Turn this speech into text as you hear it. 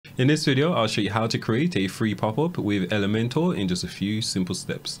In this video, I'll show you how to create a free pop-up with Elementor in just a few simple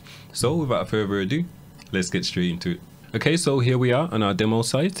steps. So without further ado, let's get straight into it. Okay, so here we are on our demo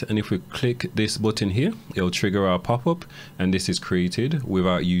site, and if we click this button here, it'll trigger our pop-up, and this is created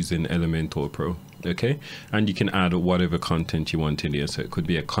without using Elementor Pro. Okay, and you can add whatever content you want in here. So it could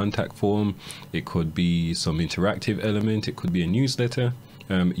be a contact form, it could be some interactive element, it could be a newsletter,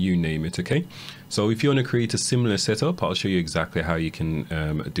 you name it. Okay, so if you want to create a similar setup, I'll show you exactly how you can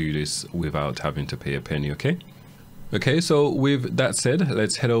do this without having to pay a penny. Okay, so with that said,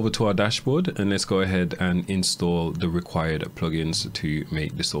 let's head over to our dashboard and let's go ahead and install the required plugins to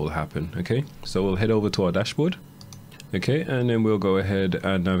make this all happen. Okay, so we'll head over to our dashboard. Okay, and then we'll go ahead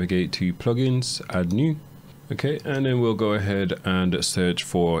and navigate to plugins, add new. Okay, and then we'll go ahead and search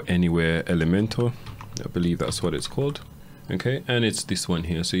for Anywhere Elementor. I believe that's what it's called. Okay, and it's this one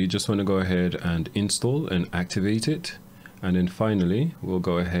here. So you just want to go ahead and install and activate it. And then finally, we'll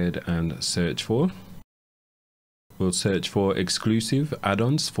go ahead and search for exclusive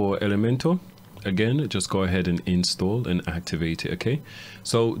add-ons for Elementor. Again, just go ahead and install and activate it. Okay,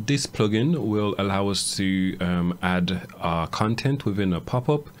 so this plugin will allow us to add our content within a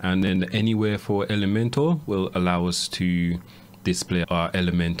pop-up, and then Anywhere for Elementor will allow us to display our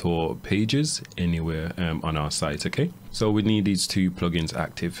Elementor pages anywhere on our site. Okay, so we need these two plugins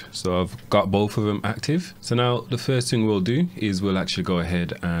active. So I've got both of them active. So now the first thing we'll do is we'll actually go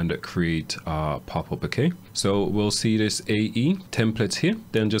ahead and create our pop-up. Okay, so we'll see this AE templates here,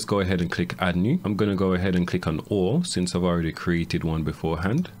 then just go ahead and click add new. I'm going to go ahead and click on all since I've already created one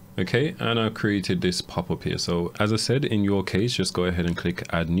beforehand. Okay, and I've created this pop-up here. So as I said, in your case, just go ahead and click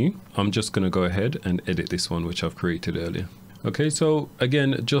add new. I'm just going to go ahead and edit this one, which I've created earlier. Okay, so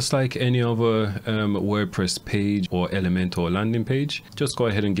again, just like any other WordPress page or Elementor landing page, just go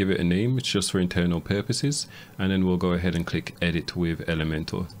ahead and give it a name. It's just for internal purposes. And then we'll go ahead and click edit with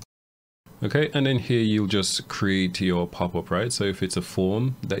Elementor. Okay, and then here you'll just create your pop-up, right? So if it's a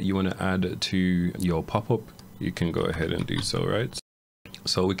form that you want to add to your pop-up, you can go ahead and do so, right?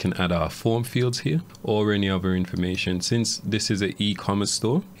 So we can add our form fields here or any other information. Since this is an e-commerce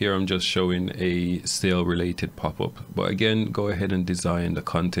store, here I'm just showing a sale related pop-up. But again, go ahead and design the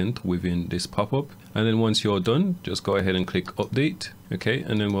content within this pop-up. And then once you're done, just go ahead and click update. Okay,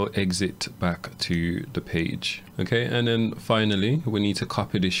 and then we'll exit back to the page. Okay, and then finally, we need to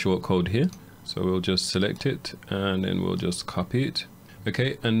copy this shortcode here. So we'll just select it and then we'll just copy it.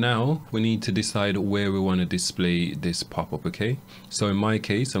 Okay, and now we need to decide where we want to display this pop-up. Okay, so in my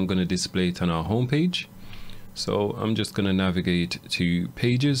case, I'm going to display it on our home page. So I'm just going to navigate to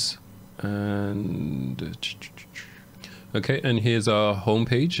pages and okay, and here's our home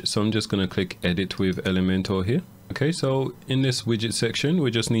page. So I'm just going to click edit with Elementor here. Okay, so in this widget section,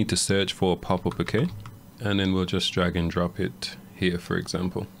 we just need to search for pop-up. Okay, and then we'll just drag and drop it here, for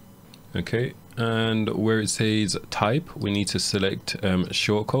example. Okay, and where it says type, we need to select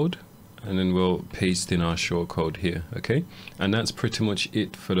shortcode, and then we'll paste in our shortcode here. Okay, and that's pretty much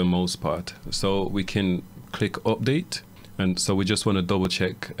it for the most part. So we can click update, and so we just want to double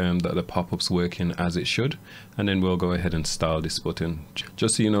check that the pop-up's working as it should, and then we'll go ahead and style this button.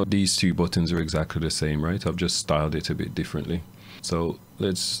 Just so you know, these two buttons are exactly the same, right? I've just styled it a bit differently. So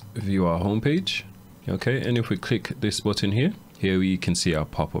let's view our home page. Okay, and if we click this button here we can see our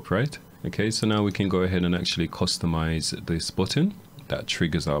pop-up, right? Okay, so now we can go ahead and actually customize this button that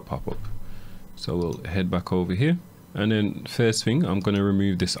triggers our pop-up. So we'll head back over here, and then first thing, I'm going to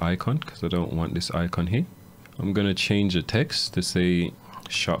remove this icon because I don't want this icon here. I'm going to change the text to say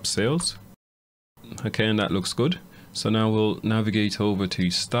shop sales. Okay, and that looks good. So now we'll navigate over to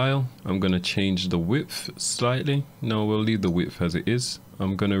style. I'm going to change the width slightly. No, we'll leave the width as it is.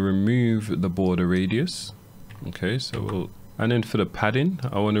 I'm going to remove the border radius. Okay, so we'll, and then for the padding,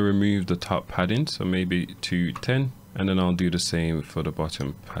 I want to remove the top padding, so maybe to 10, and then I'll do the same for the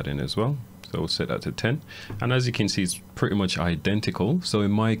bottom padding as well. So we'll set that to 10, and as you can see, it's pretty much identical. So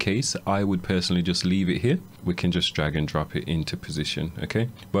in my case, I would personally just leave it here. We can just drag and drop it into position. Okay,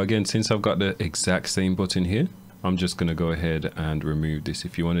 but again, since I've got the exact same button here, I'm just going to go ahead and remove this.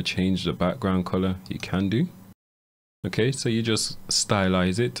 If you want to change the background color, you can do. Okay, so you just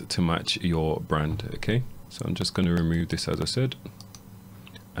stylize it to match your brand. Okay, so I'm just going to remove this, as I said,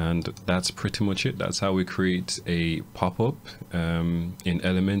 and that's pretty much it. That's how we create a pop-up in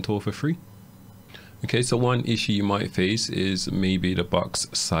Elementor for free. Okay, so one issue you might face is maybe the box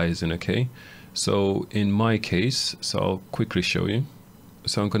sizing. Okay, so in my case, so I'll quickly show you.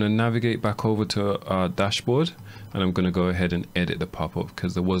 So I'm going to navigate back over to our dashboard, and I'm going to go ahead and edit the pop-up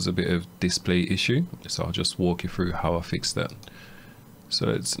because there was a bit of display issue. So I'll just walk you through how I fixed that. So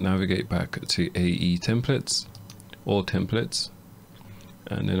let's navigate back to AE templates, all templates,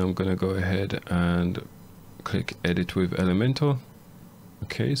 And then I'm gonna go ahead and click edit with Elementor.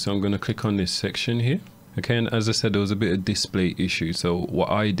 Okay, so I'm gonna click on this section here. Okay, and as I said, there was a bit of display issue. So what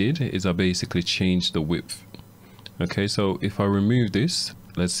I did is I basically changed the width. Okay, so if I remove this,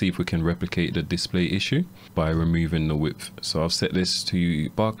 let's see if we can replicate the display issue by removing the width. So I've set this to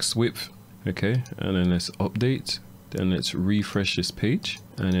box width. Okay, and then let's update. Then let's refresh this page,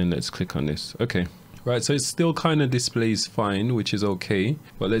 and then let's click on this. Okay, right, so it still kind of displays fine, which is okay.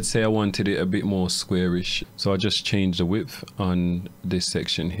 But let's say I wanted it a bit more squarish. So I just change the width on this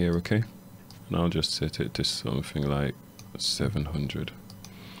section here, okay? And I'll just set it to something like 700.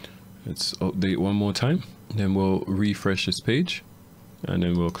 Let's update one more time. Then we'll refresh this page, and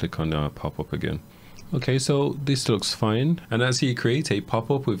then we'll click on our pop-up again. Okay, so this looks fine. And that's how you create a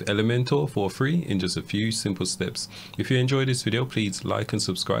pop-up with Elementor for free in just a few simple steps. If you enjoyed this video, please like and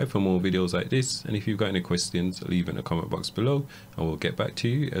subscribe for more videos like this. And if you've got any questions, leave in the comment box below and we'll get back to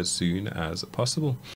you as soon as possible.